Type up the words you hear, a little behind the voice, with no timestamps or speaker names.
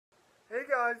Hey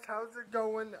guys, how's it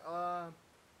going?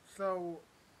 So,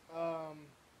 um,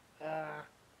 uh,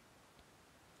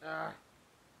 uh,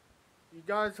 you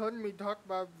guys heard me talk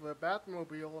about the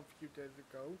Batmobile a few days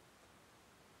ago,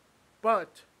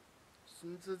 but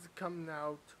since it's coming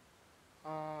out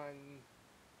on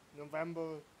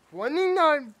November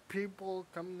 29th, people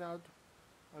coming out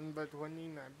on the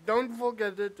 29th. Don't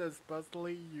forget it,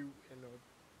 especially you.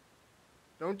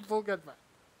 Don't forget that.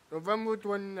 November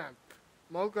 29th.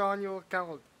 Mark it on your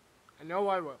calendar. I know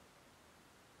I will.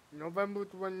 November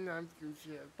 29th, you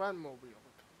see a Batmobile.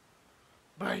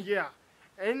 But yeah,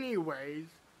 anyways,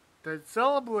 to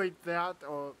celebrate that,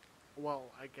 or,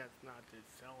 well, I guess not to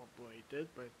celebrate it,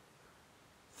 but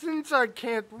since I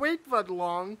can't wait that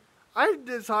long, I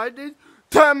decided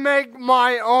to make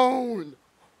my own.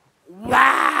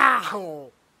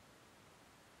 Wow!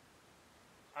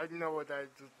 I know what I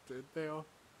just did there.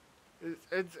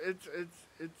 It's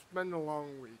been a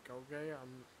long week, okay?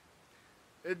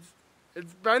 It's,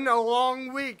 it's been a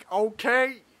long week,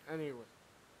 okay? Anyway.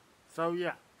 So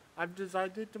yeah, I've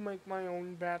decided to make my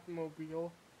own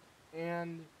Batmobile,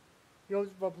 and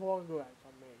here's the progress I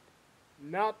made.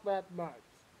 Not that much,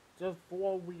 just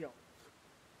 4 wheels.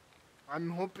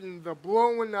 I'm hoping the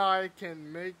Bro and I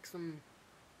can make some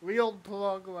real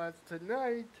progress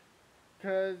tonight,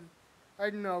 cause I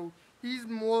know he's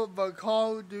more of a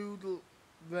car dude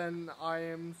than I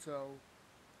am, so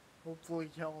hopefully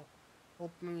he'll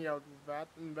help me out with that,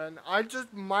 and then I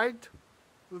just might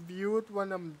review it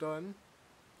when I'm done.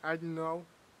 I know.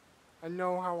 I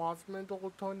know how awesome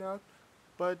it'll turn out,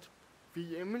 but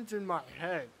the image in my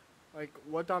head, like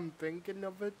what I'm thinking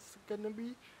of it's gonna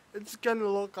be, it's gonna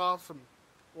look awesome.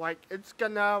 Like, it's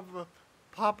gonna have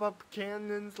pop-up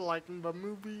cannons like in the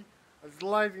movie, a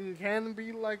sliding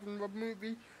canopy like in the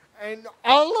movie, and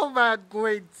all of that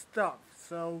great stuff.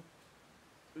 So,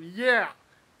 yeah,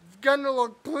 it's gonna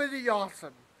look pretty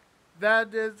awesome.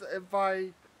 That is if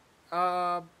I,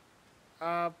 uh,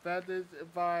 have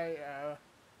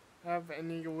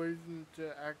any reason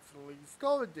to actually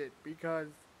start it,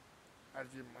 because,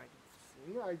 as you might have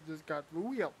seen, I just got the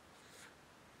wheel.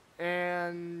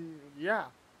 And,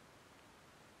 yeah,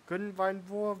 couldn't find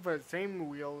 4 of the same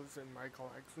wheels in my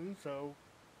collection, so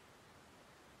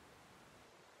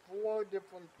 4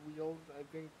 different wheels, I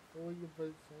think 3 of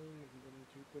the same and then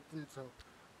 2 different, so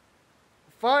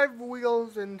 5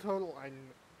 wheels in total. I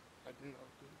didn't know.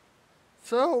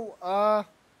 So,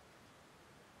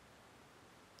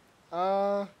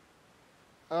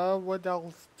 what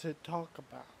else to talk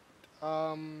about?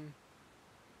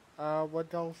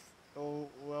 What else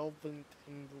relevant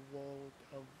in the world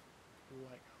of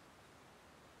Lego?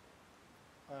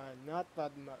 Not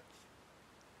that much,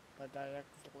 but I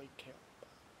actually care about.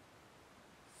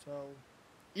 So,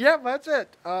 yeah, that's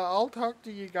it. I'll talk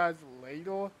to you guys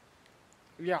later.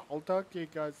 Yeah, I'll talk to you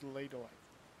guys later,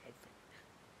 I think.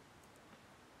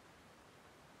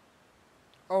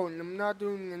 Oh, and I'm not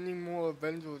doing any more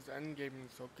Avengers Endgame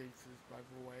showcases, by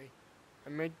the way. I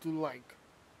might do like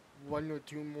 1 or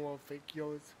 2 more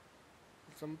figures.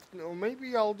 Something, or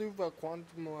maybe I'll do the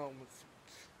Quantum Realm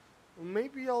suits. Or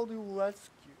maybe I'll do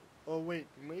Rescue. Or wait,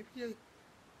 maybe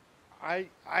I,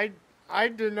 I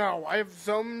don't know. I have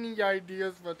so many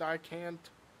ideas that I can't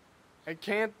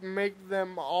make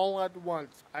them all at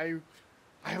once. I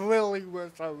really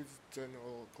wish I was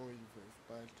General Grievous,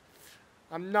 but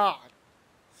I'm not.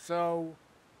 So,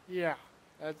 yeah,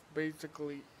 that's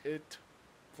basically it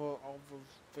for all the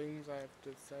things I have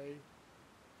to say.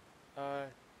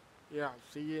 Yeah,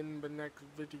 see you in the next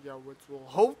video, which will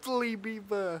hopefully be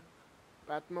the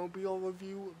Batmobile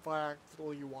review, if I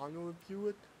actually want to review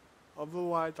it.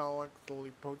 Otherwise, I'll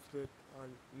actually post it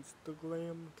on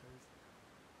Instagram, because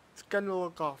it's gonna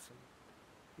look awesome.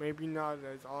 Maybe not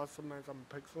as awesome as I'm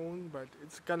pixeling, but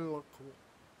it's gonna look cool.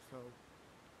 So,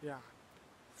 yeah,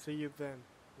 see you then,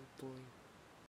 hopefully.